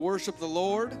Worship the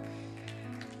Lord.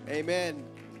 Amen.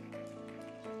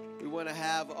 We want to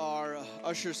have our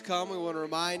ushers come. We want to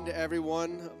remind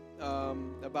everyone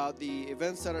about the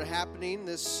events that are happening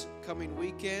this coming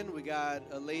weekend. We got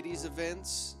a ladies'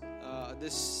 events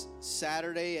this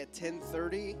Saturday at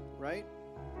 10:30, right?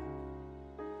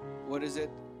 What is it?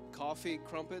 Coffee,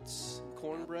 crumpets,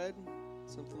 cornbread,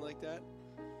 something like that.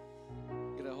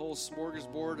 Get a whole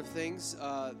smorgasbord of things.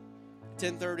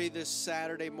 10:30 this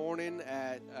Saturday morning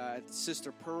at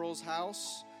Sister Pearl's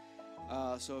house.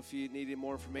 So if you need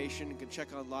more information, you can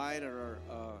check online or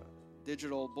our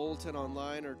digital bulletin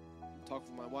online or talk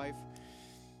with my wife.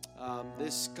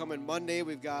 This coming Monday,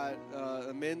 we've got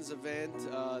a men's event,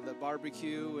 the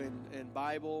barbecue and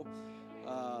Bible,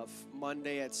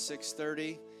 Monday at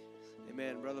 6:30.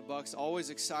 Amen. Brother Buck's always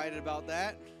excited about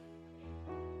that.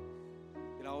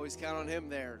 You can always count on him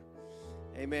there.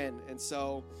 Amen. And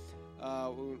so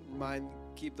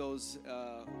keep those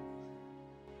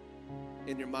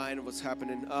in your mind of what's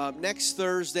happening. Next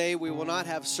Thursday, we will not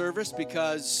have service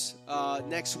because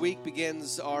next week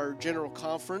begins our general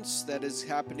conference that is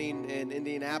happening in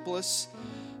Indianapolis.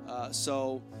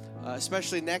 So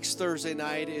especially next Thursday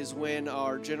night is when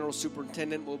our general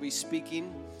superintendent will be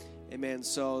speaking. Amen.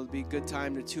 So it'll be a good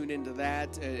time to tune into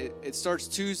that. It starts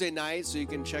Tuesday night, so you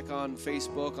can check on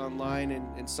Facebook, online,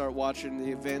 and start watching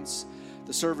the events.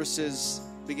 The services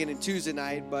beginning Tuesday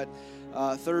night, but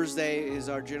Thursday is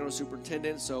our general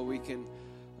superintendent, so we can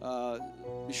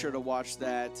be sure to watch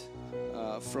that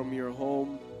from your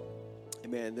home.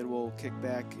 Amen. Then we'll kick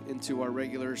back into our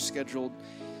regular scheduled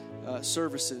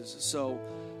services. So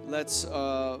let's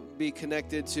be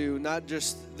connected to not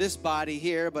just this body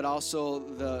here, but also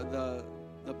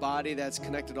the body that's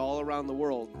connected all around the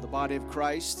world, the body of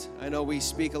Christ. I know we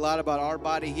speak a lot about our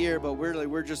body here, but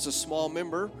we're just a small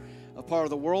member, a part of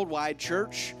the worldwide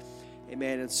church.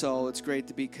 Amen. And so it's great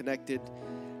to be connected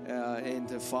and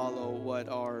to follow what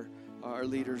our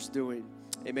leaders doing.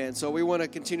 Amen. So we want to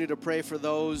continue to pray for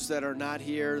those that are not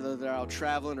here, that are out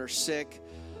traveling or sick,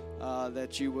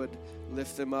 that you would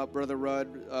lift them up. Brother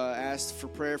Rudd asked for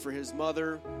prayer for his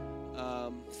mother,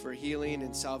 for healing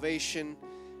and salvation.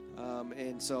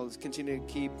 And so let's continue to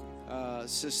keep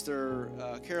Sister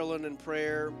Carolyn in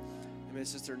prayer. Amen.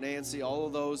 Sister Nancy, all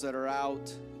of those that are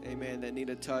out, amen, that need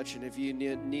a touch. And if you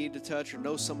need a touch or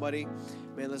know somebody,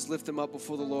 man, let's lift them up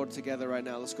before the Lord together right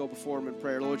now. Let's go before Him in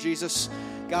prayer. Lord Jesus,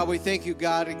 God, we thank you,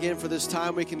 God, again for this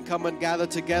time we can come and gather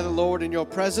together, Lord, in your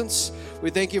presence. We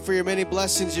thank you for your many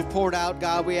blessings you've poured out,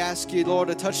 God. We ask you, Lord,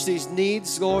 to touch these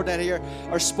needs, Lord, that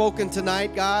are spoken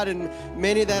tonight, God, and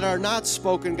many that are not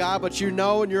spoken, God, but you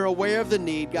know and you're aware of the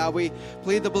need, God. We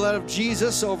plead the blood of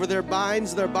Jesus over their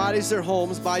minds, their bodies, their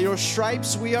homes. By your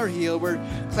stripes we are healed. We're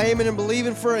claiming and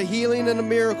believing for a healing and a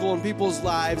miracle in people's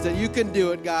lives, that you can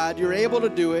do it, God. You're able to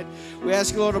do it. We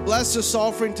ask you, Lord, to bless this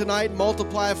offering tonight,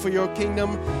 multiply it for your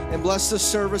kingdom, and bless this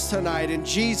service tonight. In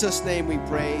Jesus' name we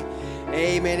pray.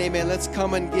 Amen, amen. Let's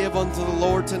come and give unto the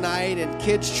Lord tonight, and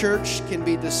Kids Church can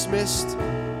be dismissed.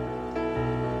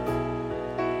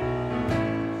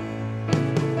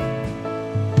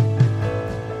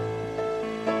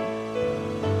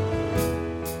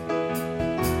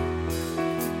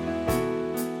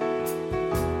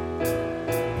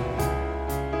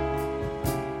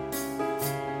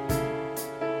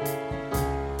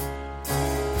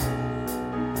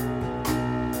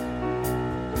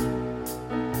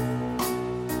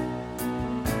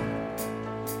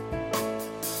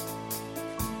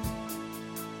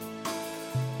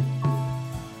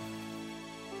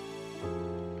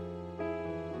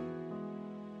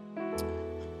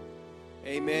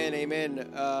 Amen, amen.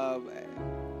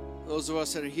 Those of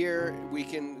us that are here, we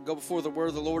can go before the word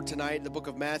of the Lord tonight, the book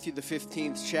of Matthew, the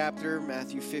 15th chapter,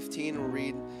 Matthew 15. We'll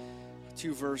read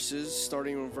 2 verses,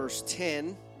 starting in verse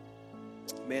 10.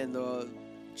 Man,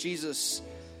 Jesus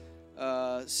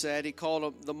said, he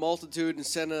called the multitude and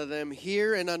said unto them,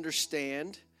 hear and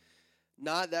understand,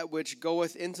 not that which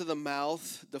goeth into the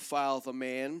mouth defileth a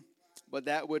man, but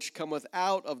that which cometh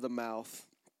out of the mouth,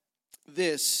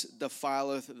 this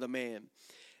defileth the man.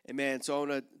 Amen. So I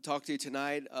want to talk to you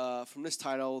tonight from this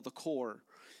title, The Core.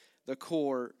 The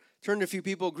Core. Turn to a few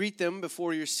people, greet them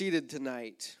before you're seated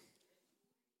tonight.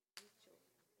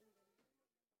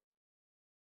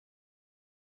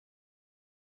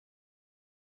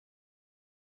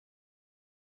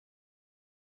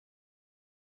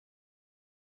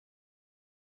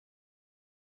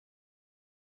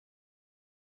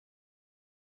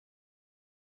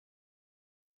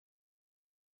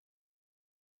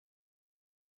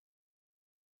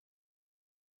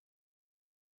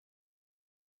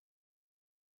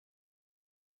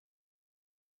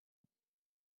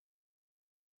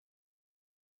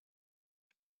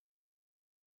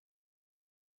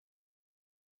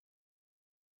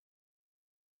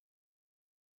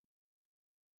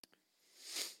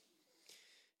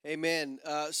 Amen.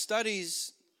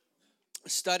 Studies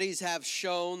have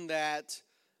shown that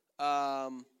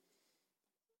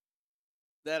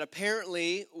that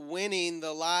apparently winning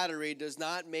the lottery does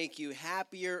not make you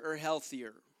happier or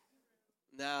healthier.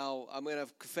 Now, I'm going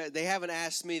to confess, they haven't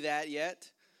asked me that yet.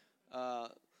 I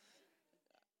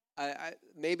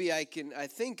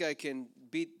think I can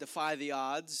defy the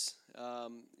odds.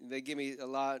 They give me a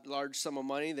large sum of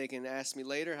money. They can ask me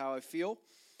later how I feel.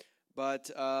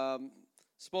 But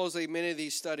supposedly many of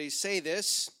these studies say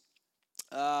this.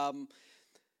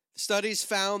 Studies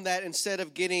found that instead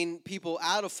of getting people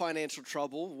out of financial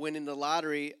trouble, winning the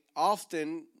lottery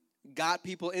often got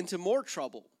people into more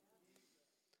trouble,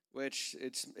 which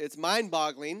it's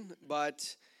mind-boggling.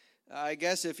 But I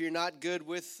guess if you're not good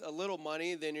with a little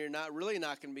money, then you're not going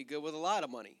to be good with a lot of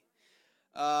money.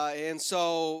 And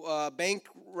so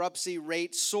bankruptcy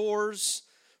rate soars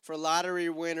for lottery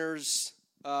winners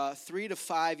 3 to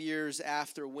 5 years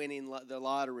after winning the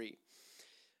lottery.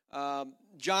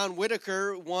 John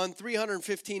Whitaker won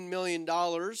 $315 million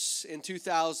in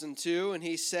 2002, and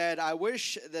he said, "I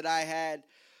wish that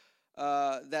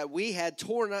we had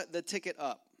torn the ticket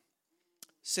up.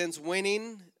 Since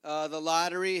winning the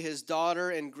lottery, his daughter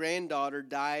and granddaughter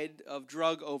died of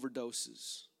drug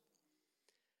overdoses."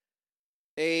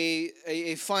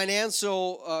 A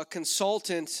financial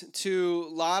consultant to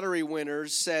lottery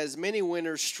winners says many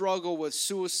winners struggle with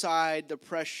suicide,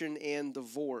 depression, and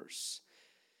divorce.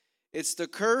 It's the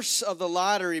curse of the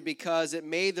lottery because it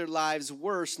made their lives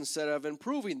worse instead of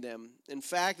improving them. In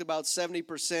fact, about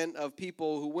 70% of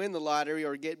people who win the lottery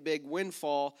or get big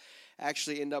windfall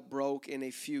actually end up broke in a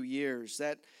few years.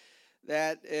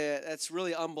 That's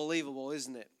really unbelievable,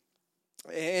 isn't it?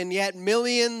 And yet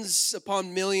millions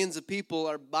upon millions of people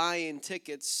are buying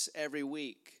tickets every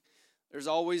week. There's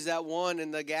always that one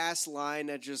in the gas line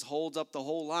that just holds up the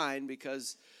whole line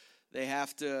because they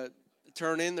have to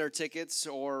turn in their tickets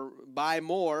or buy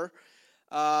more.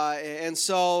 And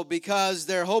so because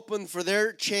they're hoping for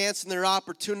their chance and their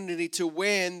opportunity to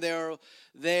win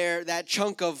that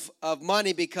chunk of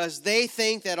money, because they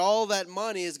think that all that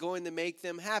money is going to make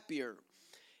them happier.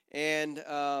 And,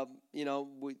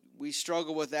 we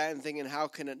struggle with that and thinking, how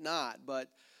can it not? But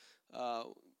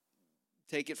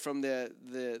take it from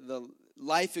the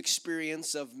life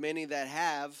experience of many that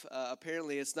have.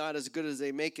 Apparently, it's not as good as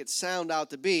they make it sound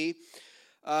out to be.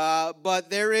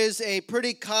 But there is a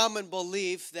pretty common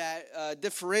belief that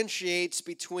differentiates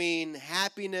between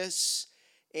happiness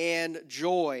and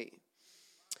joy.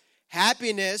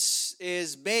 Happiness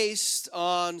is based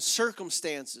on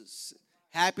circumstances.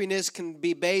 Happiness can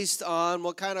be based on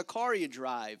what kind of car you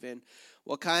drive and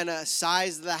what kind of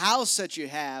size of the house that you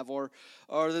have, or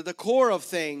the decor of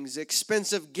things,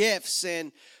 expensive gifts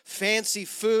and fancy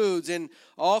foods, and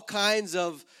all kinds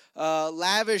of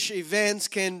lavish events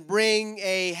can bring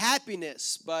a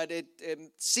happiness, but it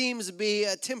seems to be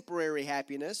a temporary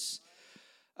happiness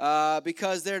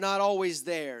because they're not always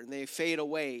there and they fade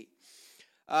away.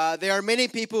 There are many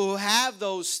people who have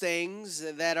those things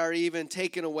that are even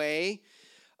taken away.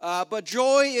 But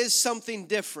joy is something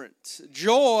different.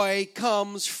 Joy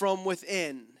comes from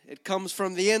within. It comes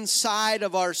from the inside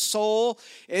of our soul,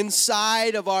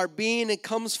 inside of our being. It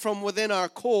comes from within our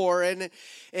core. And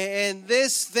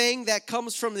this thing that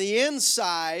comes from the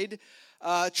inside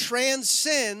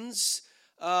transcends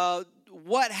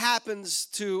what happens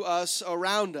to us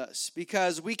around us.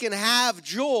 Because we can have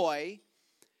joy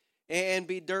and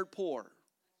be dirt poor.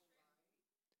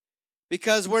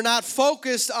 Because we're not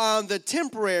focused on the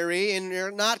temporary and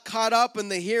you're not caught up in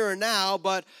the here and now,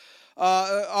 but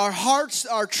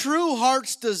our true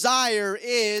heart's desire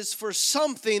is for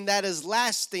something that is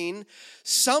lasting,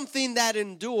 something that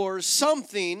endures,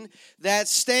 something that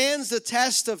stands the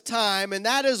test of time, and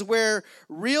that is where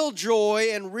real joy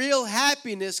and real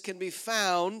happiness can be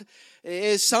found,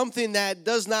 is something that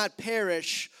does not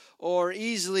perish or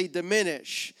easily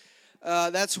diminish.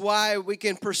 That's why we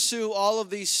can pursue all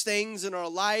of these things in our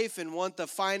life and want the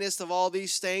finest of all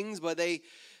these things, but they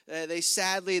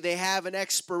sadly have an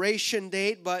expiration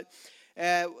date. But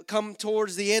come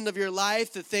towards the end of your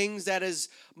life, the things that is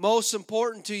most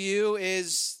important to you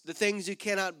is the things you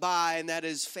cannot buy, and that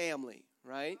is family,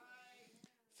 right?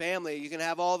 Family. You can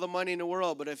have all the money in the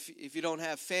world, but if you don't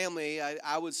have family,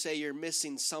 I would say you're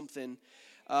missing something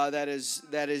that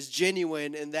is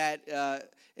genuine and that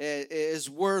is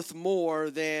worth more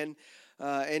than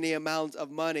any amount of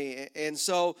money. And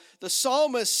so the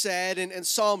psalmist said in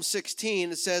Psalm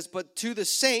 16, it says, "But to the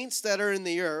saints that are in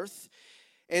the earth,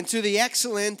 and to the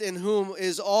excellent in whom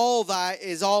is all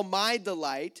my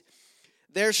delight,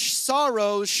 their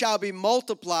sorrows shall be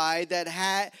multiplied that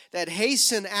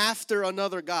hasten after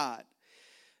another God."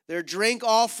 Their drink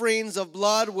offerings of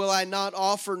blood will I not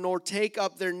offer, nor take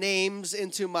up their names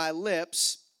into my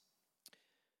lips.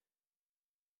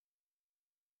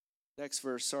 Next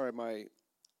verse. Sorry,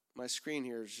 my screen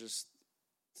here is just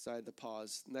decided to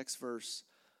pause. Next verse.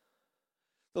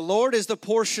 The Lord is the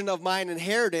portion of mine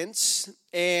inheritance,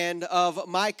 and of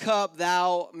my cup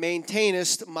thou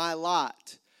maintainest my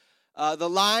lot. The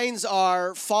lines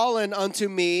are fallen unto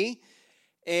me,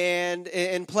 and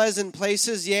in pleasant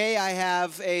places, yea, I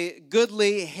have a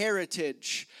goodly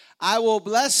heritage. I will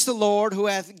bless the Lord who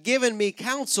hath given me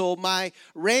counsel. My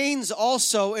reins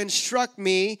also instruct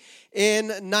me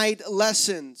in night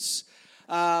lessons.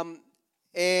 And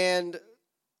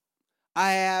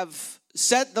I have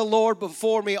set the Lord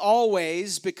before me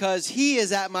always, because he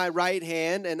is at my right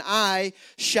hand, and I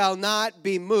shall not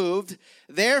be moved.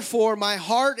 Therefore my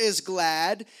heart is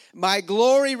glad, my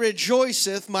glory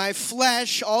rejoiceth, my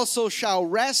flesh also shall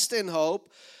rest in hope.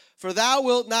 For thou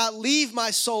wilt not leave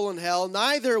my soul in hell,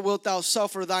 neither wilt thou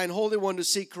suffer thine Holy One to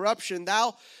see corruption.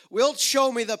 Thou wilt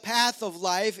show me the path of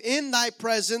life. In thy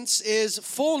presence is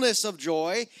fullness of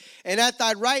joy, and at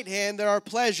thy right hand there are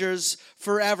pleasures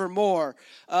forevermore.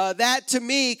 That to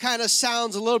me kind of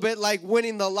sounds a little bit like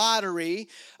winning the lottery.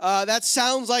 That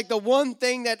sounds like the one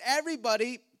thing that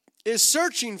everybody is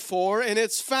searching for, and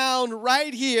it's found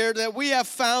right here, that we have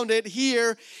found it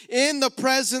here in the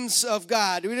presence of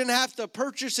God. We didn't have to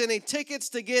purchase any tickets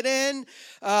to get in.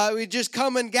 We just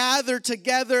come and gather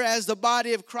together as the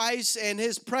body of Christ, and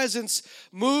his presence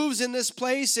moves in this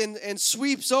place and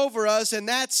sweeps over us, and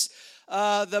that's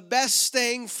the best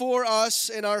thing for us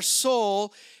in our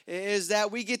soul, is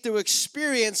that we get to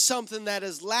experience something that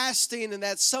is lasting, and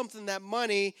that's something that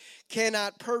money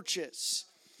cannot purchase.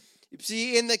 You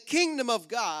see, in the kingdom of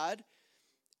God,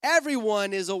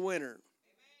 everyone is a winner.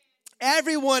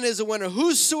 Everyone is a winner.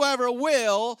 Whosoever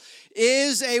will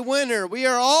is a winner. We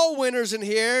are all winners in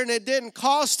here, and it didn't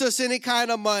cost us any kind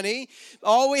of money.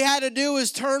 All we had to do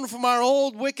is turn from our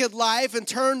old wicked life and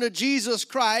turn to Jesus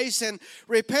Christ and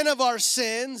repent of our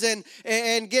sins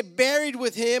and get buried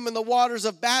with him in the waters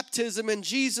of baptism in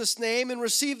Jesus' name, and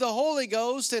receive the Holy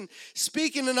Ghost and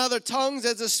speaking in other tongues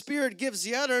as the Spirit gives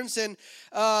the utterance. And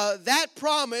that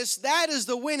promise, that is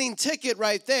the winning ticket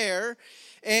right there.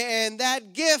 And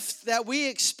that gift that we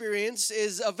experience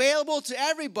is available to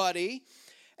everybody.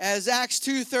 As Acts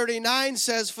 2:39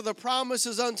 says, for the promise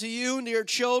is unto you and to your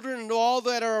children and to all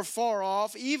that are far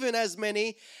off, even as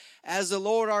many as the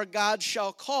Lord our God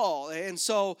shall call. And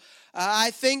so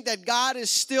I think that God is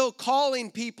still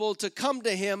calling people to come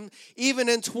to him even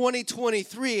in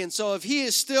 2023. And so if he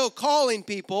is still calling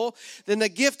people, then the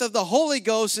gift of the Holy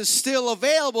Ghost is still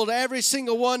available to every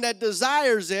single one that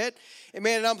desires it.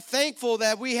 Amen. And I'm thankful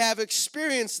that we have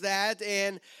experienced that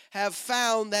and have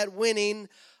found that winning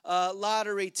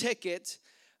lottery ticket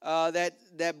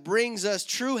that brings us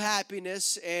true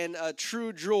happiness and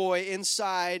true joy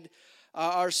inside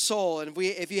our soul. And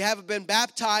if you haven't been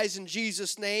baptized in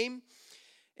Jesus' name,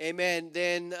 amen,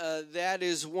 then that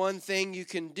is one thing you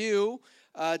can do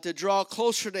to draw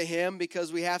closer to him,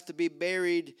 because we have to be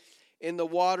buried in the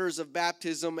waters of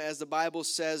baptism, as the Bible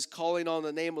says, calling on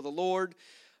the name of the Lord.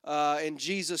 In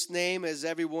Jesus' name, as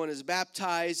everyone is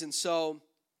baptized. And so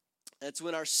that's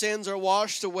when our sins are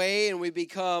washed away and we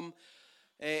become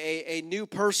a new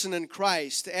person in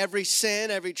Christ. Every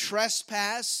sin, every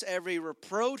trespass, every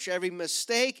reproach, every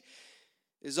mistake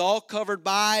is all covered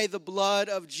by the blood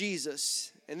of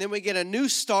Jesus. And then we get a new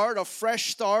start, a fresh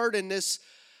start in this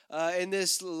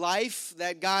life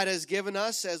that God has given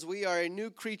us, as we are a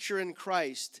new creature in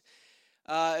Christ.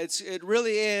 It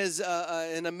really is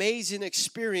an amazing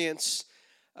experience,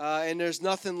 and there's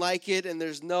nothing like it, and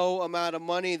there's no amount of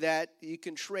money that you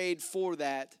can trade for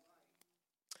that.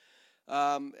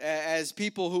 As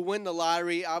people who win the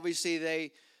lottery, obviously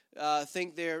they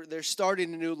think they're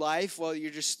starting a new life. Well,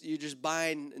 you're just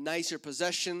buying nicer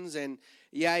possessions, and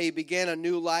yeah, you began a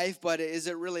new life, but is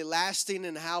it really lasting,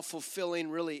 and how fulfilling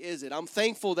really is it? I'm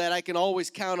thankful that I can always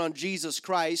count on Jesus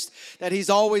Christ, that he's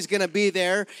always going to be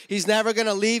there. He's never going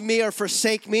to leave me or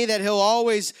forsake me, that he'll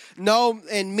always know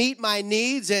and meet my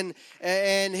needs, and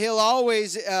he'll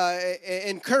always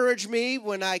encourage me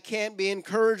when I can't be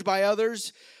encouraged by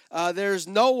others. There's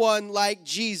no one like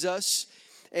Jesus,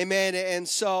 amen. And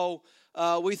so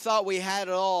we thought we had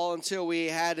it all until we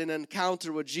had an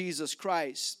encounter with Jesus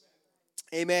Christ.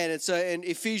 Amen. It's in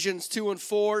Ephesians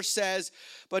 2:4 says,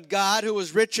 but God, who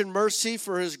was rich in mercy,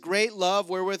 for his great love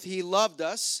wherewith he loved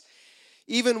us,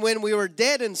 even when we were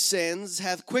dead in sins,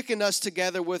 hath quickened us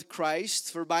together with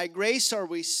Christ. For by grace are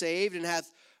we saved, and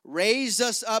hath raised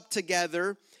us up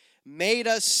together, made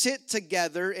us sit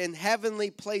together in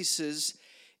heavenly places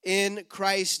in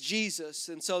Christ Jesus.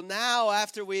 And so now,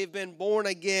 after we've been born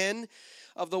again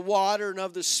of the water and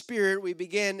of the Spirit, we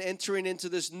begin entering into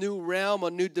this new realm,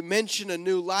 a new dimension, a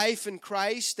new life in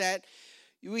Christ that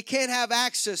we can't have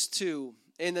access to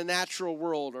in the natural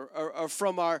world or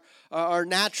from our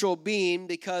natural being,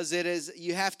 because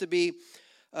you have to be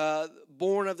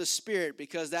born of the Spirit,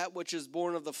 because that which is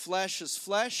born of the flesh is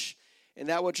flesh, and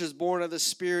that which is born of the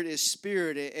Spirit is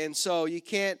spirit. And so you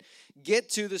can't get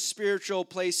to the spiritual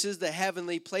places, the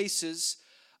heavenly places,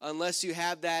 unless you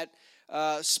have that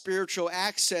spiritual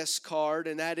access card,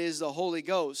 and that is the Holy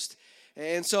Ghost.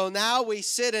 And so now we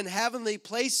sit in heavenly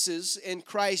places in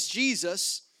Christ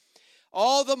Jesus.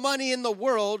 All the money in the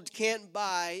world can't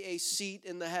buy a seat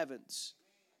in the heavens.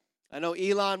 I know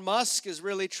Elon Musk is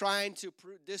really trying to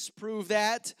disprove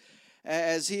that,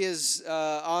 as he is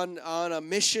on a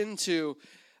mission to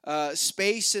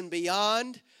space and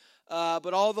beyond.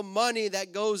 But all the money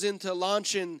that goes into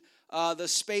launching the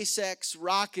SpaceX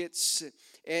rockets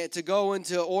to go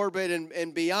into orbit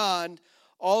and beyond,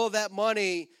 all of that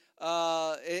money,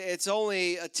 it's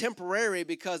only temporary,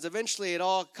 because eventually it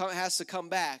all has to come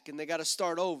back, and they got to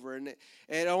start over, and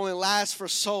it only lasts for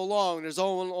so long. There's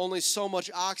only so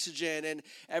much oxygen, and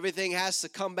everything has to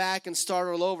come back and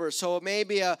start all over. So it may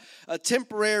be a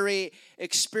temporary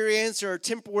experience or a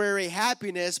temporary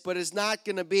happiness, but it's not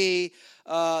going to be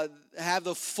have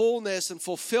the fullness and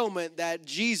fulfillment that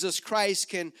Jesus Christ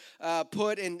can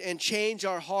put and change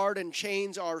our heart and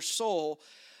change our soul.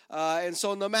 And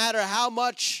so no matter how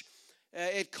much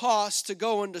it costs to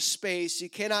go into space, you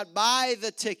cannot buy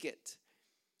the ticket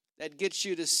that gets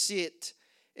you to sit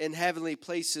in heavenly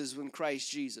places with Christ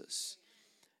Jesus.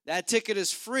 That ticket is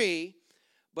free,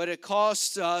 but it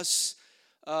costs us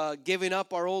giving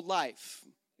up our old life,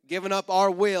 giving up our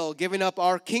will, giving up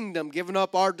our kingdom, giving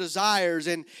up our desires,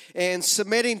 and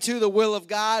submitting to the will of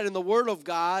God and the Word of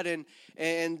God,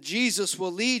 and Jesus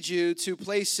will lead you to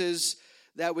places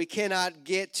that we cannot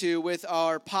get to with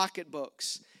our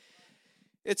pocketbooks.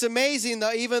 It's amazing,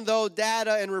 though, even though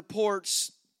data and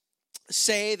reports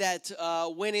say that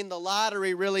winning the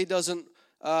lottery really doesn't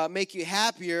make you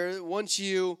happier. Once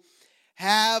you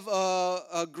have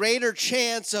a greater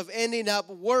chance of ending up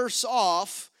worse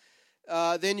off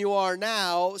than you are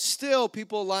now, still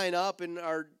people line up and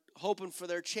are hoping for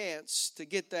their chance to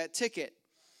get that ticket.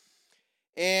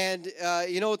 And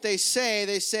you know what they say?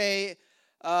 They say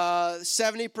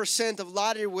 70% of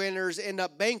lottery winners end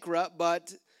up bankrupt,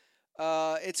 but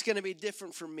it's going to be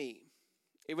different for me.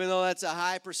 Even though that's a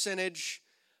high percentage,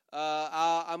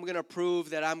 I'm going to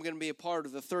prove that I'm going to be a part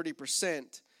of the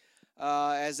 30%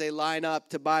 as they line up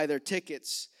to buy their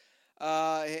tickets.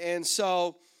 And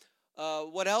so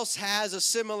what else has a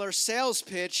similar sales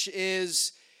pitch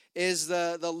is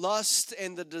the lust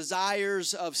and the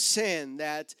desires of sin,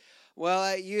 that, well,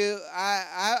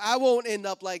 I won't end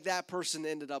up like that person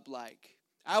ended up like.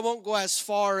 I won't go as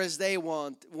far as they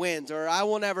went, or I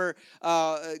won't ever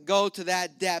go to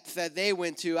that depth that they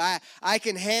went to. I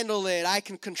can handle it, I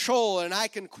can control it, and I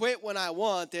can quit when I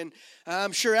want. And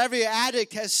I'm sure every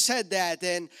addict has said that.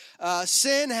 And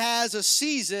sin has a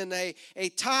season, a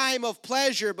time of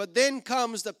pleasure, but then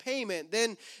comes the payment.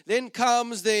 Then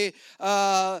comes the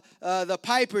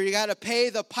piper. You got to pay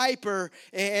the piper.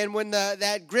 And when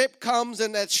that grip comes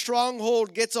and that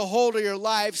stronghold gets a hold of your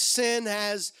life, sin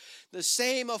has the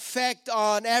same effect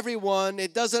on everyone.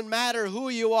 It doesn't matter who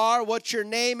you are, what your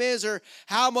name is, or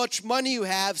how much money you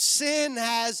have. Sin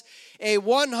has a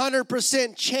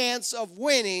 100% chance of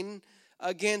winning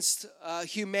against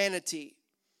humanity.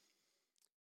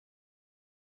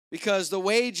 Because the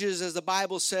wages, as the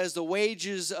Bible says, the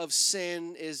wages of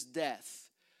sin is death.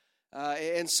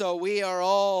 And so we are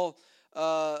all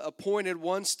appointed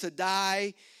once to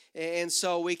die. And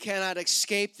so we cannot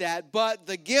escape that. But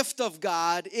the gift of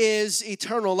God is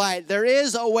eternal life. There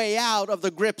is a way out of the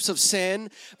grips of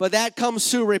sin, but that comes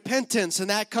through repentance, and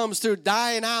that comes through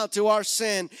dying out to our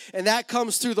sin, and that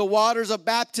comes through the waters of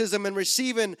baptism and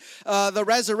receiving the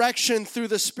resurrection through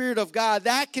the Spirit of God.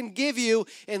 That can give you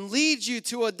and lead you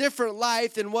to a different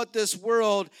life than what this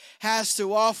world has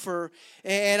to offer.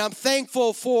 And I'm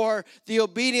thankful for the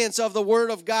obedience of the Word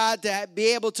of God to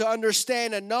be able to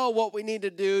understand and know what we need to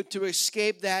do to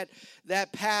escape that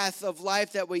path of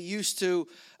life that we used to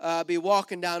be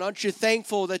walking down. Aren't you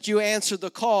thankful that you answered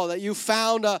the call, that you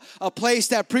found a place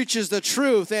that preaches the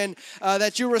truth, and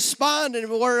that you responded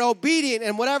and were obedient,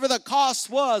 and whatever the cost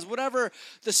was, whatever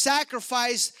the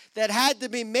sacrifice that had to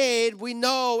be made, we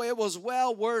know it was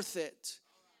well worth it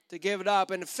to give it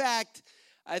up. And in fact,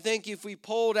 I think if we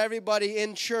polled everybody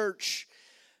in church,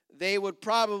 they would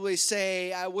probably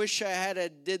say, I wish I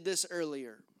had did this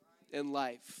earlier in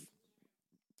life.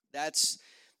 That's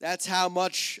how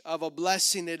much of a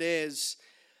blessing it is,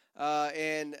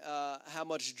 and how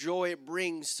much joy it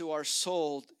brings to our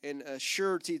soul, and a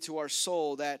surety to our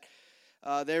soul that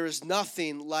there is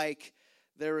nothing like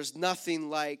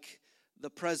the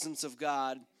presence of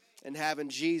God and having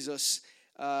Jesus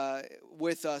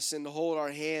with us and to hold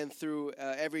our hand through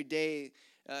every day,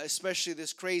 especially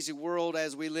this crazy world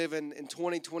as we live in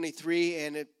 2023,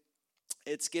 and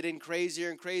it's getting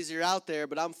crazier and crazier out there,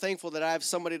 but I'm thankful that I have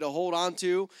somebody to hold on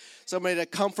to, somebody to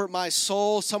comfort my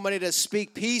soul, somebody to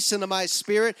speak peace into my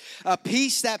spirit, a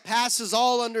peace that passes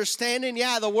all understanding.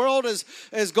 Yeah, the world is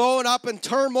going up in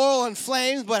turmoil and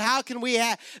flames, but how can we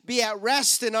be at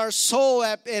rest in our soul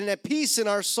and at peace in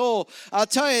our soul? I'll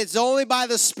tell you, it's only by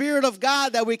the Spirit of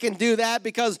God that we can do that,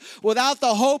 because without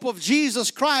the hope of Jesus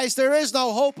Christ, there is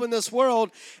no hope in this world,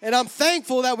 and I'm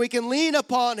thankful that we can lean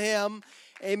upon Him.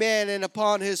 Amen, and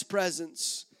upon His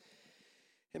presence.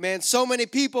 Amen. So many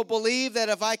people believe that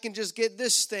if I can just get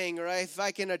this thing, or if I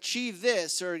can achieve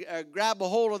this, or grab a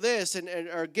hold of this,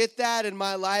 or get that in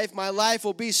my life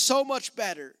will be so much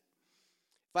better.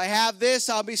 If I have this,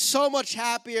 I'll be so much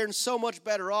happier and so much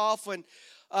better off. And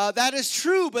that is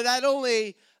true, but that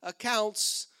only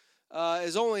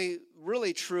is only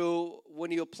really true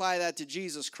when you apply that to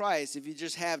Jesus Christ. If you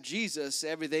just have Jesus,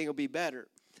 everything will be better.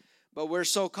 But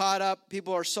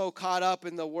people are so caught up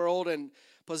in the world and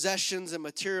possessions and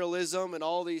materialism and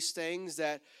all these things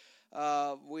that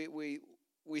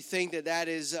we think that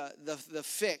is the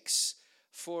fix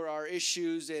for our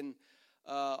issues and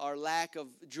our lack of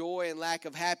joy and lack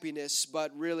of happiness.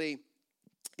 But really,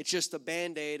 it's just a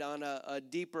Band-Aid on a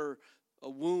deeper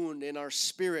wound in our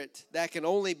spirit that can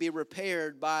only be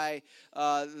repaired by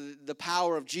the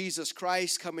power of Jesus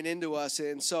Christ coming into us.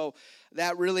 And so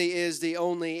that really is the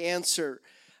only answer.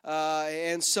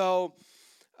 And so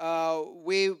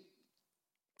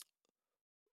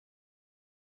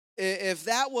if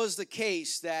that was the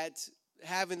case, that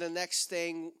having the next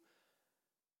thing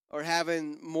or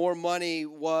having more money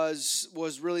was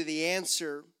really the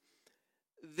answer,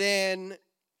 then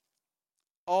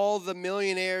all the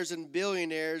millionaires and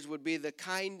billionaires would be the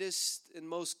kindest and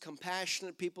most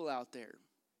compassionate people out there.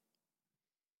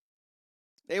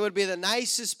 They would be the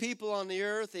nicest people on the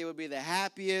earth. They would be the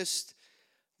happiest.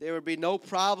 There would be no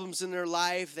problems in their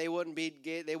life. They wouldn't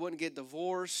get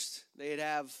divorced. They'd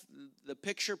have the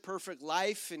picture perfect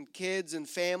life and kids and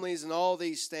families and all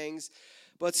these things.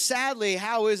 But sadly,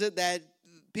 how is it that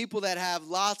people that have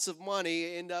lots of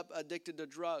money end up addicted to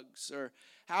drugs? Or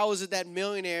how is it that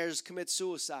millionaires commit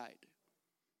suicide?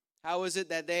 How is it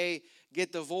that they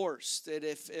get divorced? And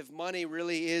if money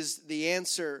really is the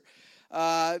answer,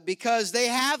 because they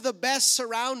have the best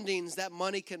surroundings that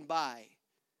money can buy,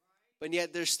 but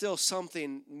yet there's still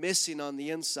something missing on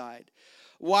the inside.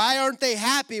 Why aren't they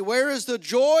happy? Where is the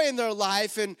joy in their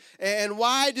life? And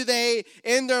why do they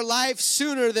end their life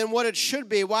sooner than what it should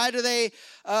be? Why do they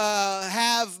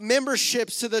have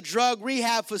memberships to the drug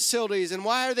rehab facilities? And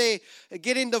why are they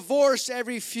getting divorced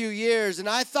every few years? And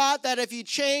I thought that if you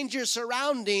change your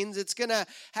surroundings, it's going to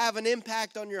have an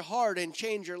impact on your heart and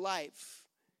change your life.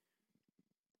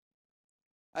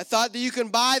 I thought that you can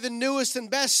buy the newest and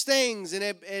best things, and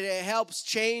it helps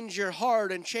change your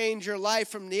heart and change your life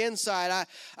from the inside.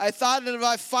 I thought that if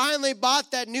I finally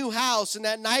bought that new house in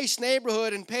that nice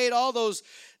neighborhood and paid all those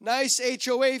nice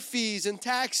HOA fees and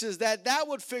taxes, that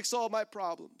would fix all my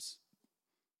problems.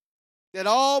 That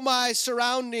all my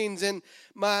surroundings and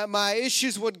my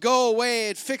issues would go away.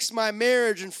 It fixed my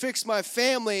marriage and fixed my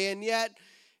family, and yet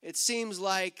it seems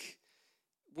like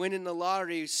winning the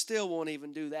lottery still won't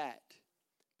even do that,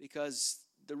 because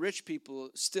the rich people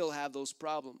still have those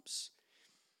problems.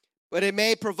 But it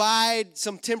may provide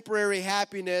some temporary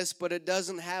happiness, but it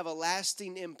doesn't have a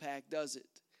lasting impact, does it?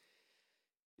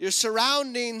 Your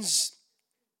surroundings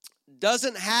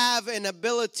doesn't have an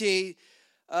ability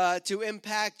to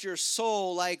impact your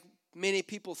soul like many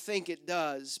people think it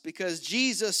does, because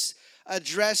Jesus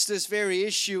addressed this very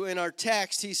issue in our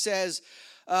text. He says,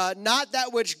 not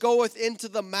that which goeth into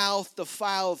the mouth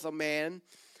defileth a man,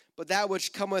 but that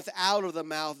which cometh out of the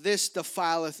mouth, this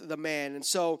defileth the man. And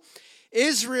so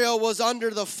Israel was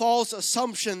under the false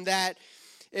assumption that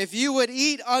if you would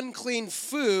eat unclean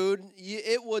food,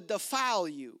 it would defile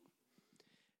you.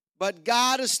 But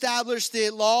God established the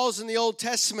laws in the Old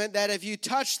Testament that if you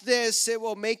touch this, it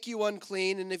will make you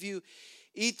unclean. And if you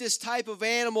eat this type of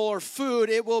animal or food,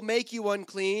 it will make you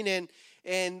unclean.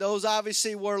 And those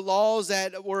obviously were laws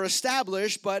that were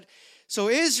established, but so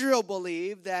Israel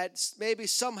believed that maybe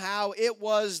somehow it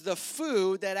was the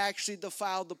food that actually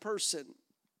defiled the person.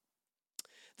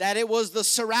 That it was the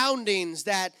surroundings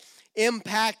that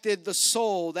impacted the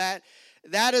soul. That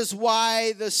that is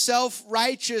why the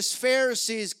self-righteous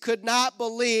Pharisees could not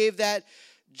believe that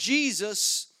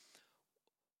Jesus,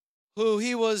 who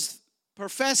he was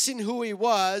professing who he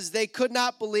was, they could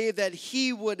not believe that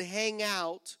he would hang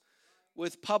out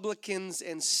with publicans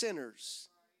and sinners,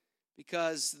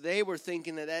 because they were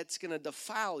thinking that that's going to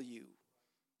defile you.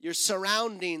 Your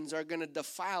surroundings are going to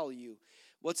defile you.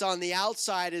 What's on the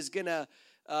outside is going to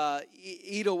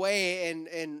eat away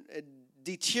and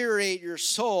deteriorate your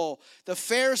soul. The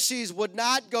Pharisees would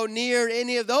not go near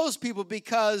any of those people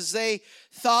because they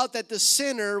thought that the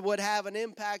sinner would have an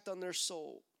impact on their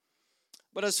soul.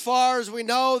 But as far as we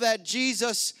know that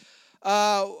Jesus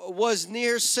was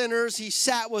near sinners, he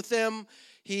sat with them,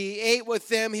 he ate with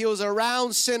them, he was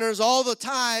around sinners all the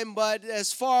time, but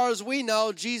as far as we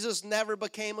know, Jesus never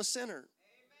became a sinner.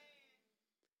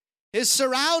 His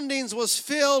surroundings was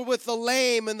filled with the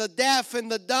lame and the deaf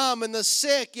and the dumb and the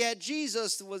sick, yet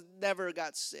Jesus never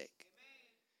got sick.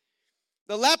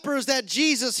 The lepers that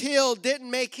Jesus healed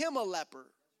didn't make him a leper.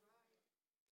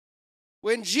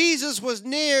 When Jesus was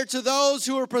near to those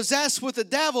who were possessed with the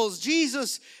devils,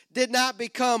 Jesus did not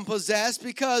become possessed,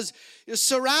 because your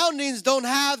surroundings don't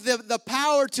have the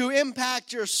power to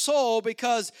impact your soul,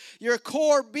 because your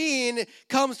core being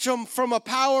comes from a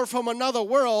power from another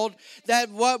world. That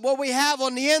what we have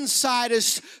on the inside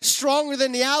is stronger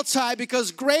than the outside,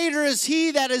 because greater is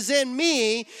he that is in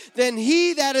me than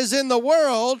he that is in the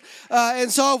world. And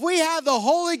so if we have the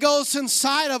Holy Ghost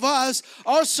inside of us,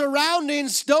 our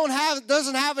surroundings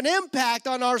doesn't have an impact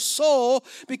on our soul,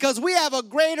 because we have a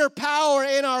greater power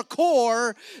in our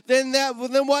core than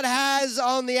what has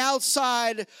on the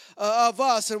outside of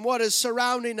us and what is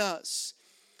surrounding us.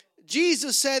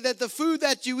 Jesus said that the food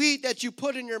that you eat, that you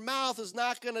put in your mouth, is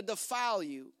not going to defile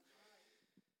you.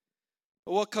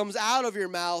 But what comes out of your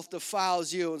mouth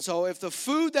defiles you. And so if the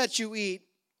food that you eat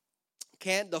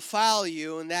can't defile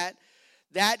you, and that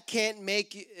can't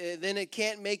make you, then it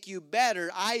can't make you better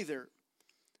either.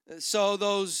 So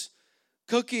those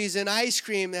cookies and ice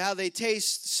cream, how they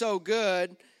taste so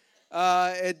good,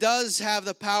 it does have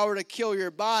the power to kill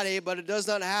your body, but it does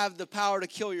not have the power to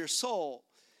kill your soul.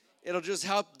 It'll just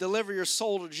help deliver your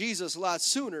soul to Jesus a lot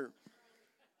sooner,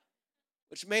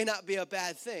 which may not be a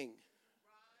bad thing.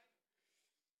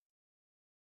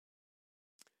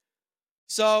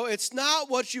 So it's not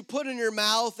what you put in your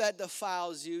mouth that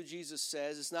defiles you, Jesus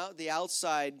says. It's not the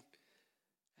outside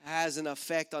has an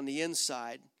effect on the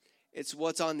inside. It's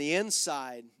what's on the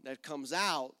inside that comes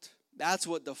out. That's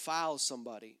what defiles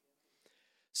somebody.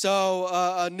 So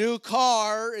a new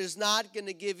car is not going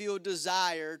to give you a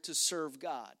desire to serve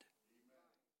God.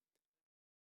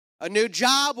 A new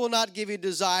job will not give you a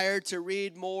desire to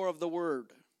read more of the Word.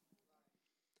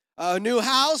 A new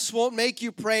house won't make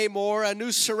you pray more. A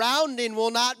new surrounding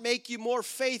will not make you more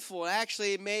faithful.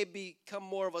 Actually, it may become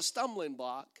more of a stumbling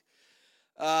block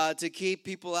to keep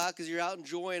people out, because you're out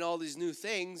enjoying all these new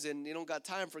things and you don't got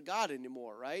time for God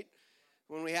anymore, right?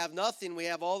 When we have nothing, we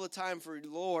have all the time for the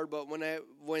Lord, but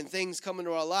when things come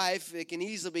into our life, it can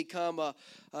easily become a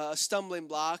stumbling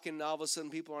block, and all of a sudden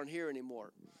people aren't here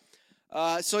anymore.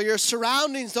 So your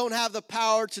surroundings don't have the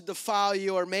power to defile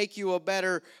you or make you a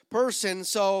better person.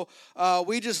 So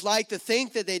we just like to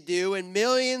think that they do, and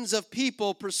millions of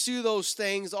people pursue those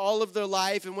things all of their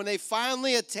life, and when they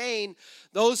finally attain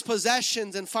those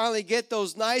possessions and finally get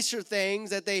those nicer things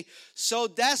that they so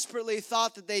desperately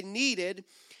thought that they needed,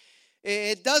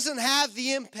 it doesn't have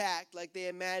the impact like they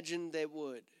imagined they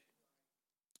would.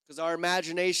 Because our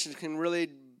imagination can really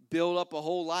build up a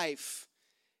whole life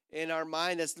in our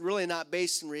mind that's really not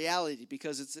based in reality,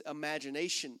 because it's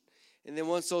imagination. And then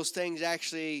once those things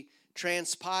actually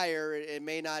transpire, it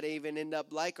may not even end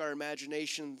up like our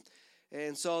imagination.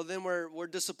 And so then we're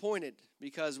disappointed,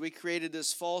 because we created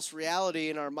this false reality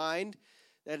in our mind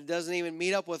that it doesn't even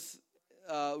meet up with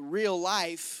real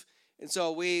life. And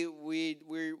so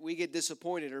we get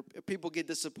disappointed, or people get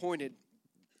disappointed.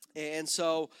 And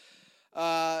so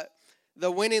the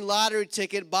winning lottery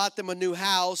ticket bought them a new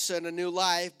house and a new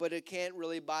life, but it can't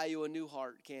really buy you a new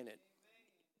heart, can it?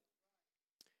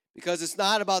 Because it's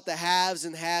not about the haves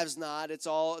and haves not. It's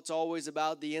always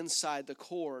about the inside, the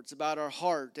core. It's about our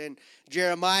heart. And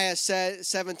Jeremiah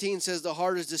 17 says the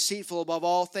heart is deceitful above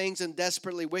all things and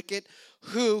desperately wicked.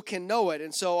 Who can know it?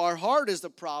 And so our heart is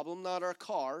the problem, not our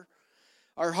car.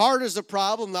 Our heart is the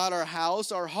problem, not our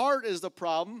house. Our heart is the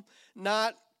problem,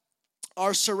 not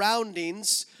our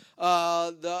surroundings.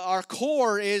 Our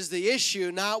core is the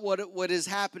issue, not what is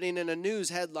happening in the news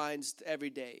headlines every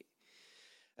day.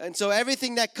 And so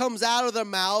everything that comes out of the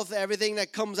mouth, everything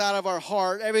that comes out of our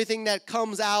heart, everything that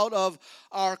comes out of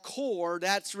our core,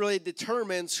 that's really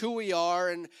determines who we are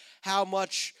and how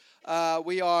much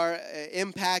we are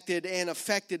impacted and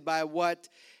affected by what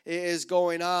is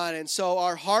going on. And so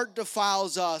our heart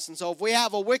defiles us. And so if we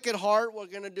have a wicked heart, we're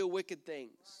going to do wicked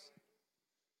things.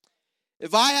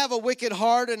 If I have a wicked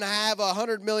heart and I have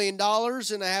 $100 million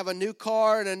and I have a new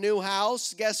car and a new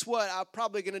house, guess what? I'm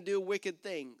probably going to do wicked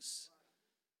things.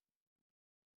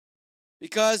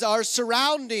 Because our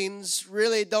surroundings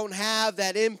really don't have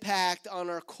that impact on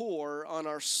our core, on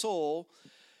our soul,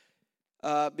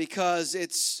 because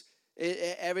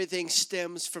everything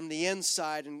stems from the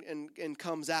inside and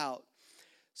comes out.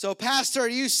 So, Pastor, are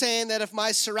you saying that if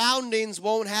my surroundings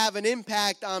won't have an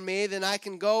impact on me, then I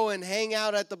can go and hang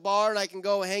out at the bar and I can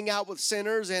go hang out with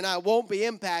sinners and I won't be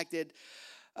impacted?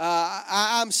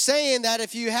 I'm saying that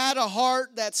if you had a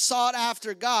heart that sought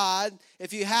after God,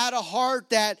 if you had a heart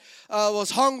that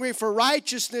was hungry for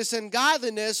righteousness and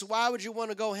godliness, why would you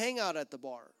want to go hang out at the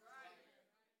bar?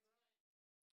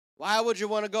 Why would you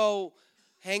want to go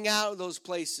hang out at those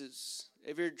places?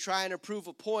 If you're trying to prove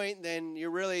a point, then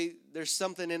there's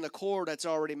something in the core that's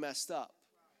already messed up.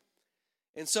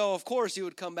 And so, of course, you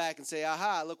would come back and say,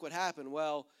 aha, look what happened.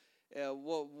 Well,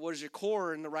 was your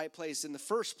core in the right place in the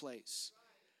first place?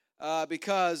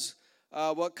 Because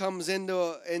what comes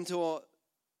into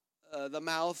the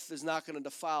mouth is not going to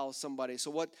defile somebody. So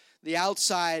what the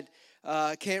outside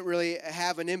can't really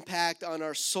have an impact on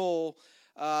our soul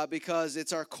because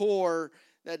it's our core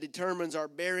that determines our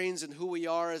bearings and who we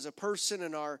are as a person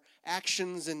and our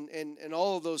actions and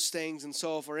all of those things. And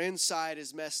so if our inside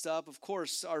is messed up, of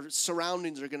course, our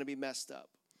surroundings are going to be messed up.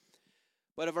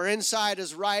 But if our inside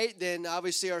is right, then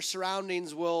obviously our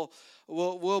surroundings will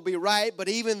be right. But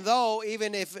even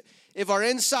if our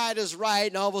inside is right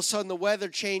and all of a sudden the weather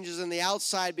changes and the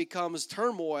outside becomes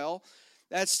turmoil,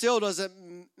 that still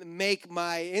doesn't make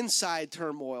my inside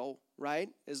turmoil, right?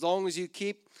 As long as you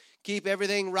keep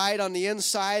everything right on the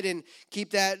inside and keep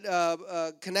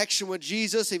that connection with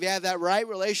Jesus. If you have that right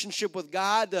relationship with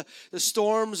God, the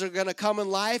storms are going to come in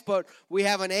life, but we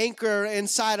have an anchor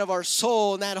inside of our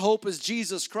soul, and that hope is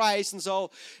Jesus Christ. And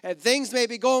so things may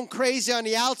be going crazy on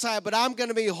the outside, but I'm going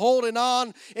to be holding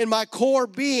on in my core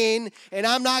being, and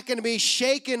I'm not going to be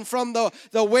shaken from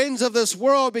the winds of this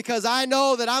world because I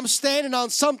know that I'm standing on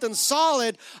something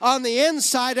solid on the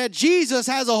inside, that Jesus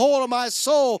has a hold of my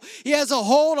soul. He has a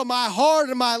hold of my heart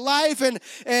and my life,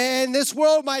 and this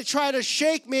world might try to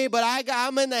shake me, but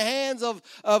I'm in the hands of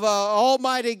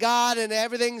Almighty God, and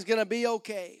everything's going to be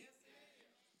okay.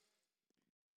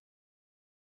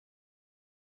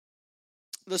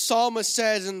 The psalmist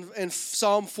says in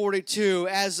Psalm 42,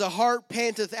 as the hart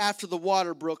panteth after the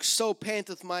water brook, so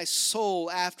panteth my soul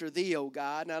after thee, O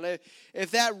God. Now,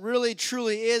 if that really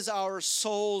truly is our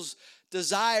soul's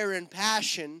desire and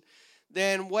passion,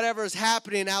 then whatever is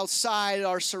happening outside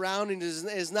our surroundings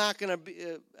is not going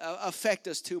to affect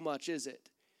us too much, is it?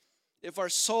 If our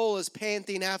soul is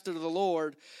panting after the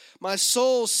Lord, my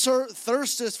soul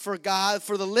thirsteth for God,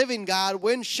 for the living God.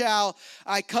 When shall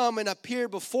I come and appear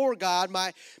before God?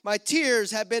 My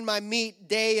tears have been my meat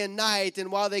day and night,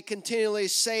 and while they continually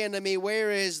say unto me,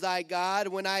 where is thy God?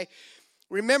 When I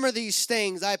remember these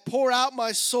things, I pour out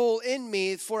my soul in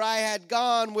me, for I had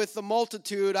gone with the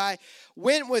multitude. I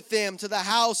went with them to the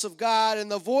house of God,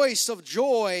 and the voice of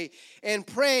joy and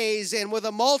praise, and with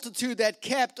a multitude that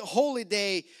kept holy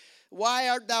day. Why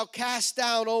art thou cast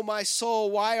down, O my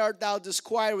soul? Why art thou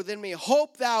disquieted within me?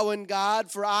 Hope thou in God,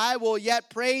 for I will yet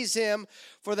praise him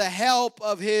for the help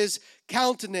of his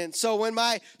countenance. So when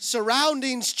my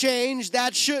surroundings change,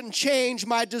 that shouldn't change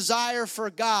my desire for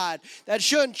God. That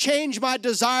shouldn't change my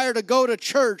desire to go to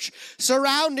church.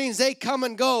 Surroundings, they come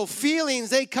and go. Feelings,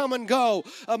 they come and go.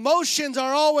 Emotions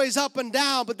are always up and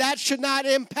down, but that should not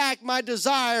impact my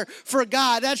desire for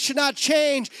God. That should not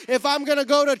change if I'm going to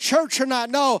go to church or not.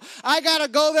 No, I got to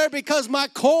go there because my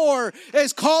core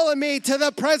is calling me to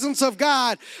the presence of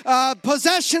God.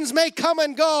 Possessions may come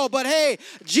and go, but hey,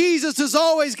 Jesus is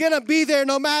always going to be there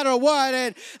no matter what.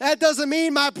 And that doesn't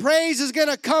mean my praise is going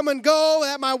to come and go,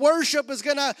 that my worship is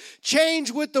going to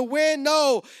change with the wind.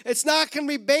 No, it's not going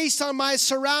to be based on my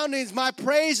surroundings. My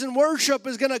praise and worship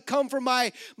is going to come from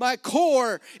my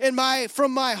core and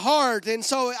from my heart. And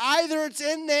so either it's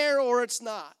in there or it's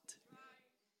not.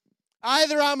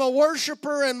 Either I'm a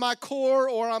worshiper in my core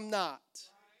or I'm not.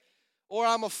 Or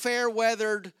I'm a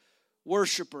fair-weathered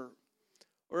worshiper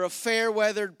or a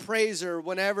fair-weathered praiser.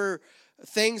 Whenever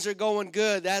things are going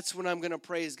good, that's when I'm going to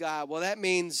praise God. Well, that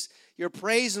means your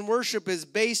praise and worship is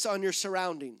based on your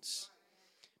surroundings.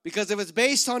 Because if it's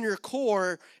based on your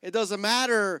core, it doesn't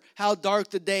matter how dark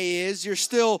the day is. You're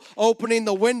still opening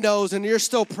the windows and you're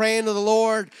still praying to the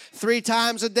Lord 3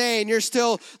 times a day and you're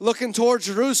still looking towards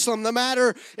Jerusalem. No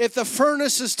matter if the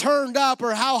furnace is turned up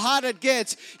or how hot it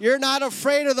gets, you're not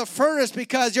afraid of the furnace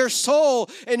because your soul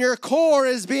and your core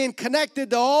is being connected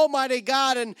to Almighty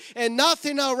God, and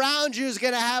nothing around you is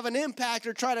going to have an impact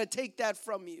or try to take that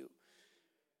from you.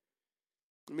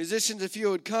 Musicians, if you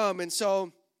would come. And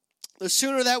so the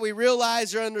sooner that we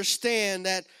realize or understand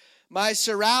that my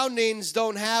surroundings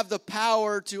don't have the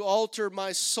power to alter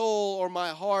my soul or my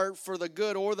heart for the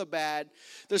good or the bad,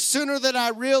 the sooner that I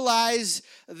realize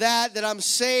that I'm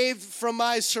saved from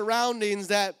my surroundings,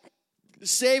 that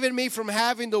saving me from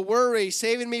having to worry,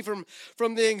 saving me from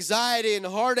the anxiety and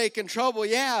heartache and trouble,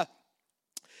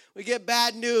 we get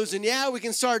bad news, and we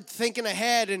can start thinking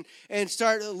ahead and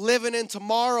start living in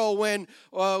tomorrow when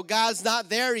God's not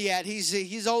there yet.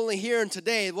 He's only here in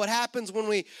today. What happens when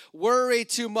we worry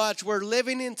too much? We're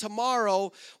living in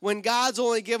tomorrow when God's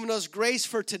only given us grace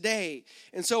for today.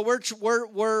 And so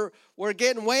we're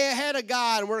getting way ahead of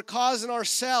God, and we're causing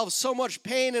ourselves so much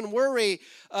pain and worry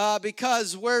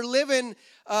because we're living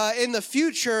in the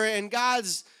future, and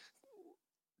God's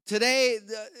today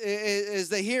is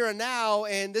the here and now,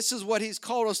 and this is what He's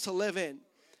called us to live in.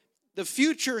 The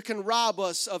future can rob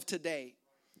us of today,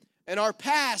 and our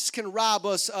past can rob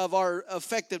us of our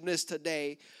effectiveness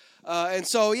today. And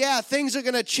so, things are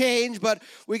going to change, but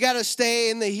we got to stay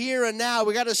in the here and now.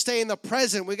 We got to stay in the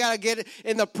present. We got to get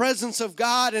in the presence of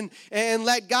God and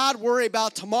let God worry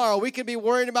about tomorrow. We could be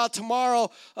worrying about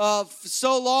tomorrow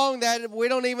so long that we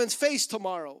don't even face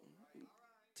tomorrow.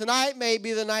 Tonight may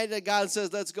be the night that God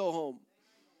says, let's go home.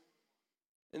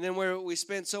 And then we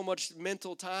spend so much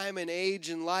mental time and age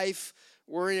and life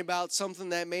worrying about something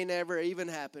that may never even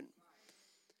happen.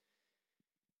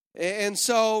 And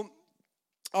so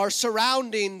our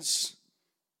surroundings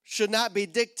should not be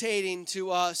dictating to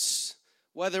us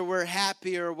whether we're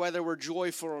happy or whether we're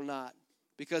joyful or not,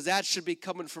 because that should be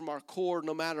coming from our core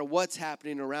no matter what's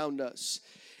happening around us.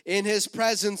 In His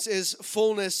presence is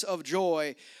fullness of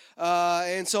joy.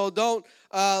 And so don't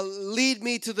lead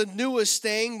me to the newest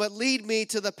thing, but lead me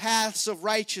to the paths of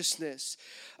righteousness.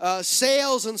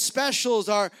 Sales and specials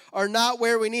are not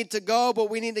where we need to go, but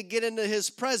we need to get into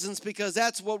His presence, because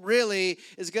that's what really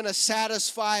is going to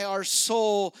satisfy our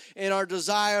soul and our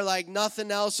desire like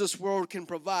nothing else this world can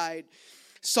provide.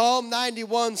 Psalm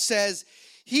 91 says,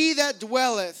 "He that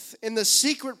dwelleth in the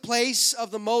secret place of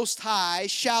the Most High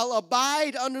shall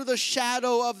abide under the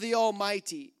shadow of the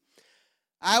Almighty.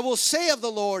 I will say of the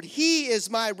Lord, He is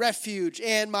my refuge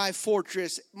and my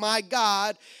fortress, my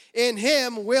God, in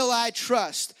Him will I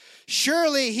trust.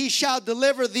 Surely He shall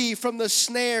deliver thee from the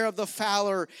snare of the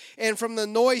fowler and from the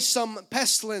noisome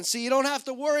pestilence." So you don't have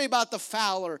to worry about the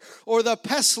fowler or the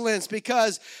pestilence,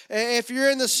 because if you're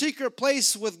in the secret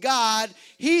place with God,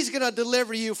 He's going to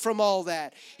deliver you from all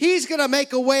that. He's going to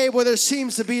make a way where there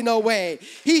seems to be no way.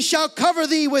 He shall cover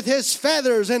thee with His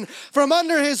feathers, and from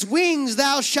under His wings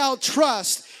thou shalt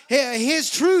trust. His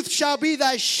truth shall be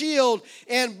thy shield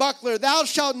and buckler. Thou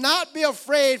shalt not be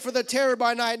afraid for the terror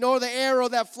by night, nor the arrow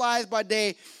that flies by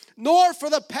day, nor for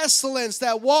the pestilence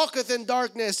that walketh in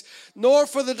darkness, nor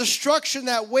for the destruction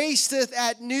that wasteth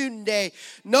at noonday.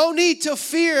 No need to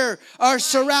fear our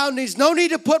surroundings. No need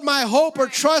to put my hope or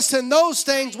trust in those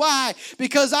things. Why?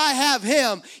 Because I have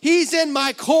Him. He's in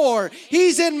my core.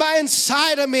 He's in my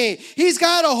inside of me. He's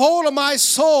got a hold of my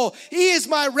soul. He is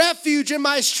my refuge and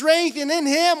my strength, and in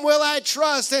Him will I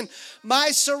trust. And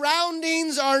my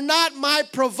surroundings are not my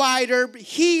provider.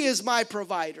 He is my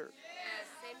provider.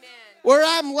 Where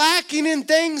I'm lacking in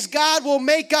things, God will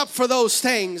make up for those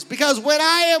things. Because when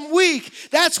I am weak,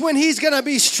 that's when He's going to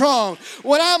be strong.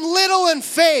 When I'm little in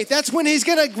faith, that's when He's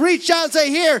going to reach out and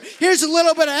say, here's a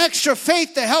little bit of extra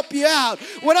faith to help you out.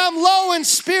 When I'm low in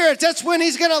spirit, that's when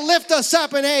He's going to lift us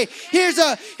up. And hey,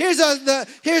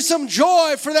 here's some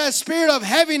joy for that spirit of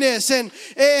heaviness.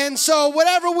 And so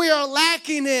whatever we are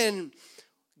lacking in,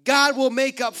 God will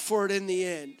make up for it in the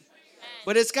end.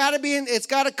 But it's got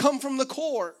to come from the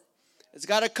core. It's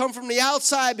got to come from the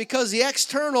outside, because the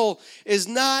external is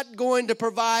not going to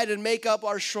provide and make up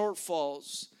our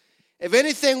shortfalls. If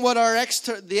anything, what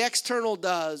the external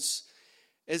does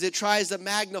is it tries to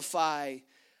magnify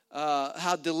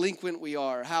how delinquent we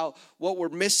are, what we're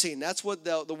missing. That's what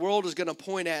the world is going to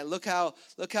point at. Look how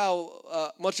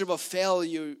much of a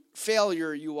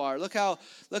failure you are. Look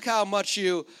how much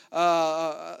you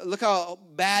look how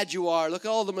bad you are. Look at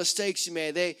all the mistakes you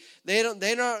made.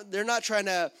 They're not trying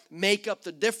to make up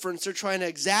the difference. They're trying to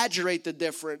exaggerate the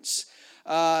difference.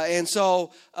 But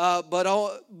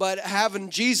having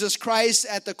Jesus Christ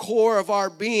at the core of our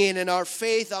being and our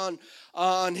faith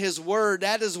on His Word,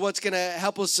 that is what's going to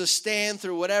help us to stand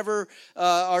through whatever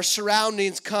our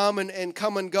surroundings come and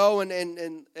come and go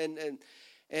and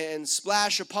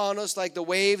splash upon us like the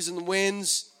waves and the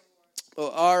winds.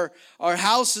 Our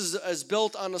house is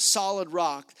built on a solid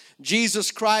rock, Jesus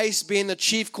Christ being the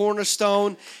chief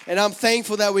cornerstone, and I'm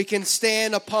thankful that we can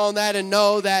stand upon that and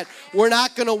know that we're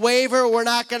not going to waver, we're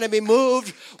not going to be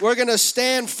moved, we're going to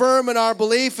stand firm in our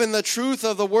belief in the truth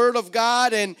of the Word of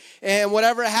God, and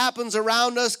whatever happens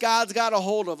around us, God's got a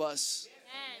hold of us.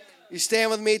 Amen. You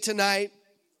stand with me tonight.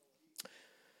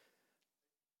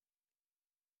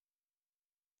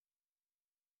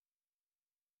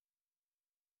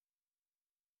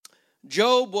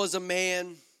 Job was a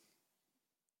man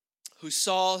who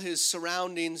saw his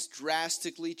surroundings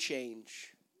drastically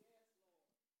change.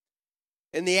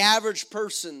 And the average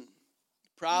person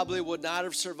probably would not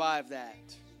have survived that.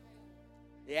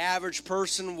 The average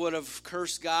person would have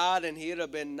cursed God and he'd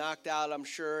have been knocked out, I'm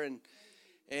sure, and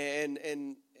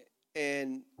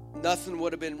nothing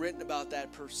would have been written about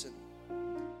that person.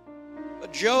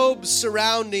 But Job's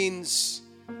surroundings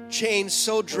changed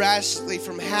so drastically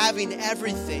from having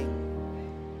everything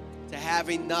to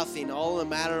having nothing, all in a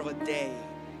matter of a day.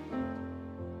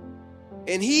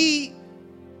 And he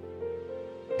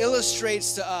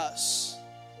illustrates to us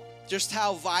just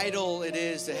how vital it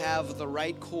is to have the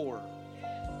right core,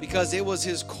 because it was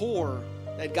his core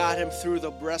that got him through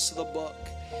the rest of the book.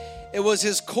 It was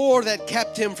his core that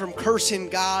kept him from cursing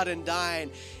God and dying.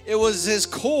 It was his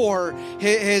core,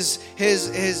 his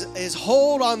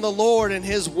hold on the Lord and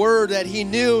His Word, that he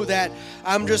knew that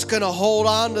I'm just going to hold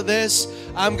on to this.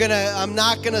 I'm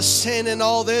not going to sin in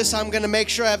all this. I'm going to make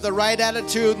sure I have the right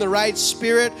attitude and the right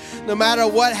spirit. No matter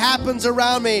what happens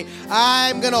around me,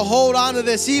 I'm going to hold on to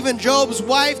this. Even Job's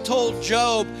wife told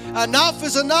Job, enough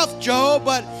is enough, Job.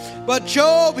 But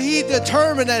Job, he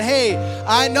determined that, hey,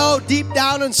 I know deep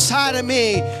down inside of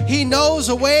me, He knows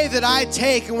the way that I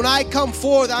take. And when I come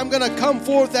forth, I'm going to come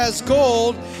forth as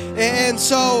gold. And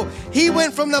so he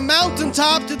went from the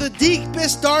mountaintop to the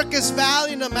deepest, darkest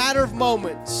valley in a matter of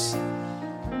moments.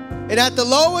 And at the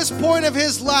lowest point of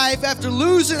his life, after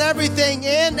losing everything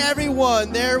and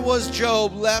everyone, there was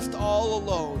Job left all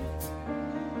alone.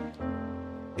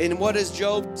 And what does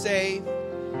Job say?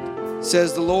 It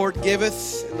says, the Lord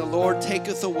giveth and the Lord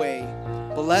taketh away.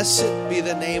 Blessed be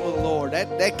the name of the Lord.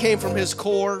 That came from his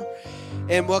core.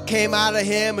 And what came out of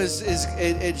him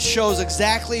it shows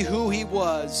exactly who he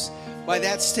was by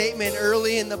that statement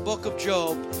early in the book of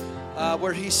Job,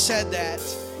 where he said that.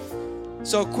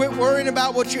 So quit worrying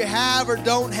about what you have or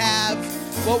don't have.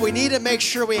 What we need to make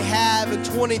sure we have in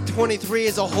 2023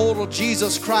 is a hold of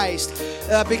Jesus Christ.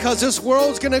 Because this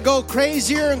world's going to go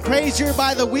crazier and crazier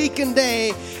by the week and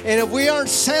day. And if we aren't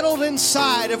settled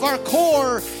inside, if our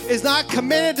core is not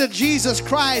committed to Jesus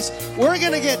Christ, we're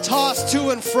going to get tossed to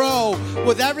and fro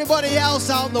with everybody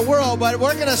else out in the world. But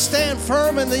we're going to stand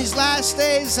firm in these last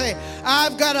days and say,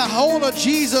 I've got a hold of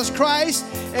Jesus Christ,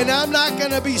 and I'm not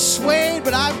going to be swayed,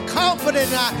 but I'm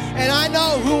confident and I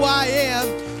know who I am,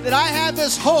 that I have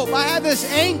this hope, I have this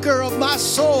anchor of my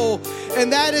soul,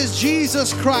 and that is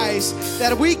Jesus Christ,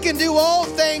 that we can do all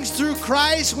things through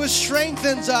Christ, which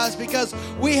strengthens us because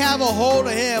we have a hold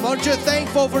of Him. Aren't you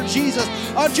thankful for Jesus?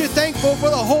 Aren't you thankful for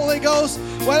the Holy Ghost?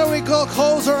 Why don't we go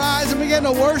close our eyes and begin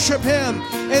to worship Him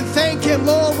and thank Him?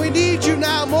 Lord, we need You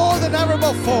now more than ever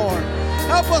before.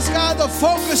 Help us, God, to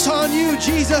focus on You,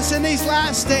 Jesus, in these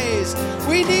last days.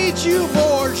 We need You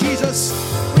more, Jesus.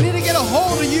 We need to get a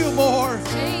hold of You more.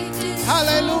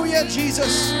 Hallelujah,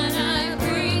 Jesus.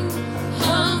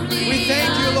 We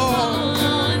thank You, Lord.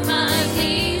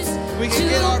 We can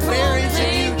get our bearings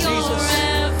in You, Jesus.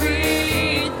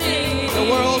 The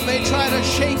world may try to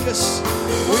shake us.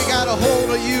 We got a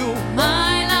hold of You.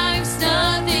 My life's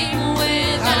nothing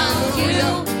without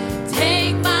You.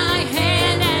 Take my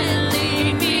hand and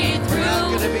lead me through. We're not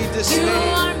going to be dismayed. You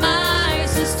are my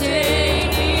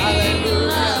sustaining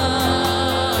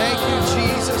love. Thank You,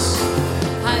 Jesus.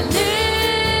 I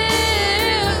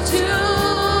live to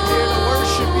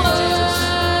worship You,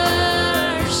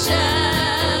 Jesus.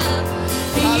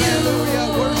 Hallelujah,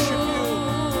 worship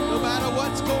You. No matter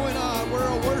what's going on, we're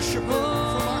a worshiper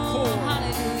from our core.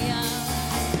 Hallelujah.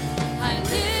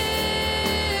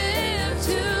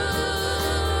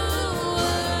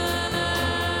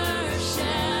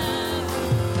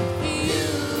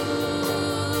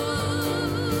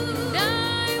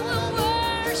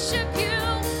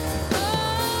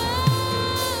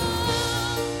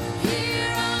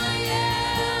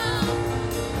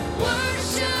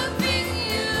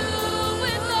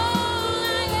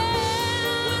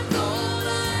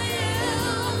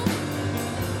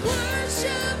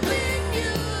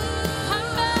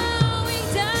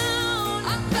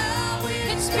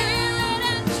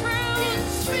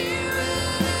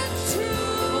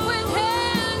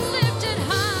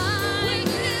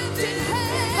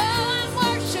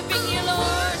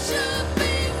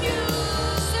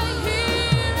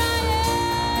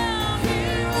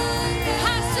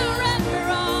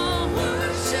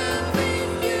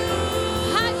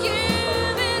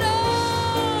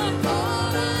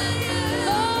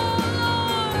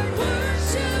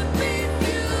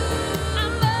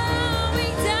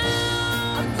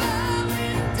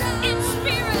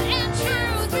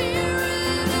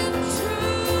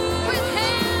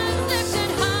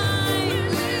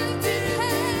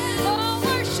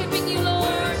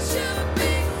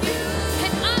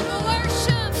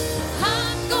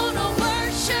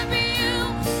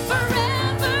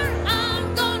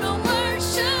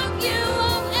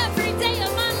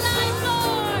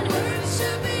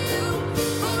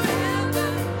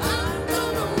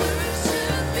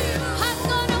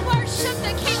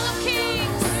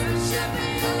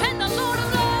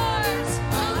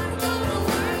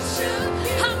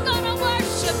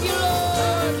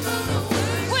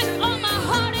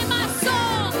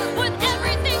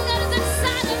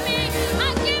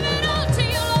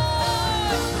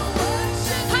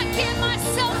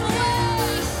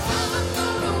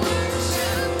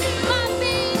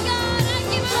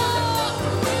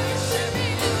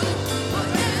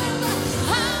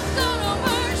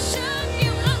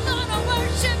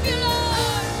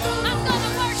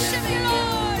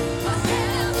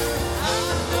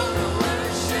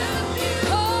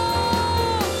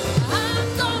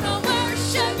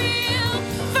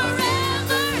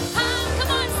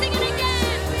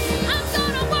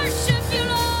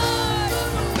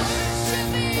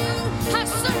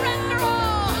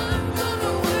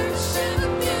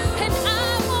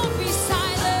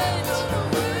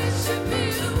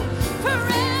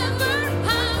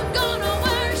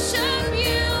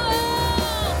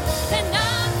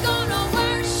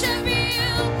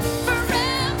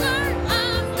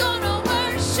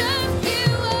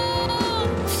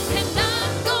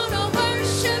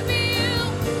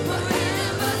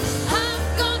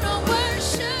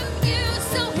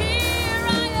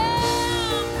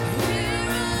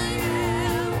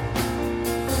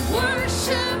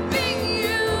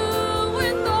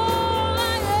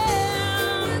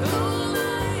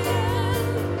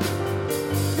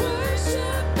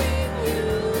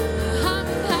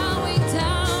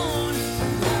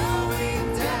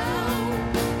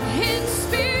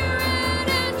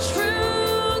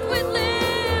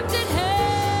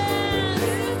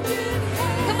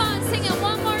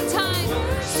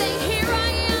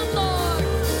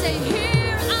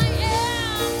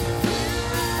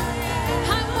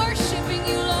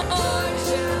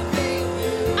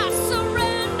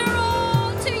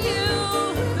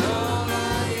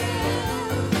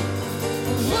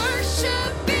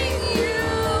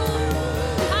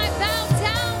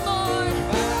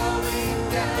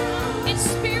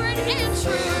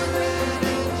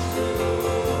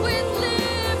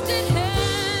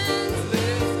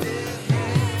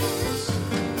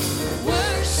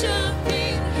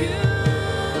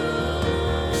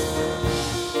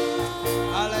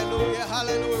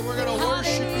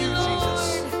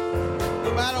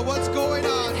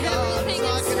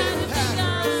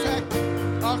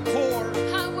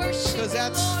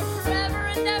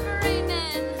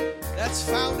 that's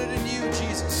founded in you,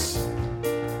 Jesus.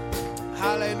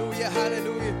 Hallelujah,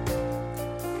 hallelujah.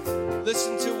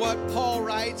 Listen to what Paul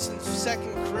writes in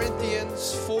 2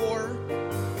 Corinthians 4.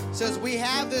 It says, we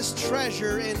have this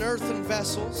treasure in earthen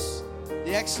vessels.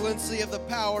 The excellency of the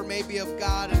power may be of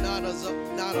God and not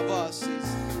of us.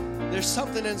 There's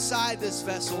something inside this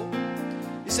vessel.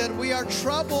 He said, we are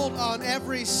troubled on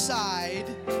every side,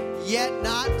 yet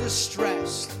not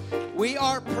distressed. We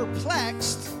are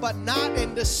perplexed, but not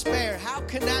in despair. How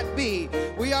can that be?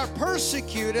 We are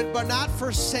persecuted, but not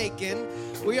forsaken.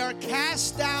 We are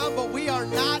cast down, but we are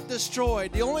not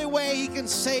destroyed. The only way he can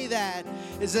say that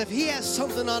is if he has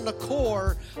something on the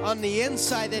core, on the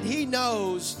inside, that he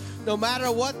knows no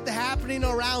matter what's happening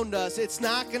around us, it's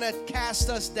not going to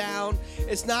cast us down.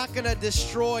 It's not going to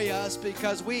destroy us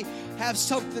because we have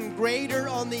something greater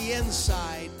on the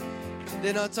inside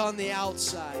than what's on the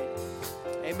outside.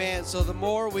 Amen. So the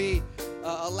more we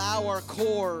allow our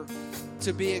core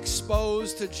to be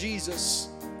exposed to Jesus,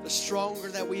 the stronger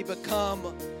that we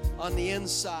become on the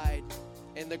inside,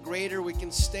 and the greater we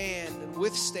can stand and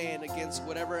withstand against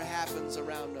whatever happens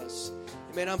around us.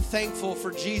 Amen. I'm thankful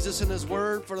for Jesus and his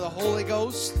word, for the Holy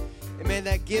Ghost. Amen.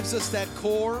 That gives us that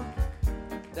core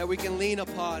that we can lean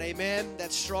upon. Amen.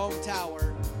 That strong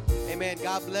tower. Amen.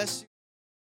 God bless you.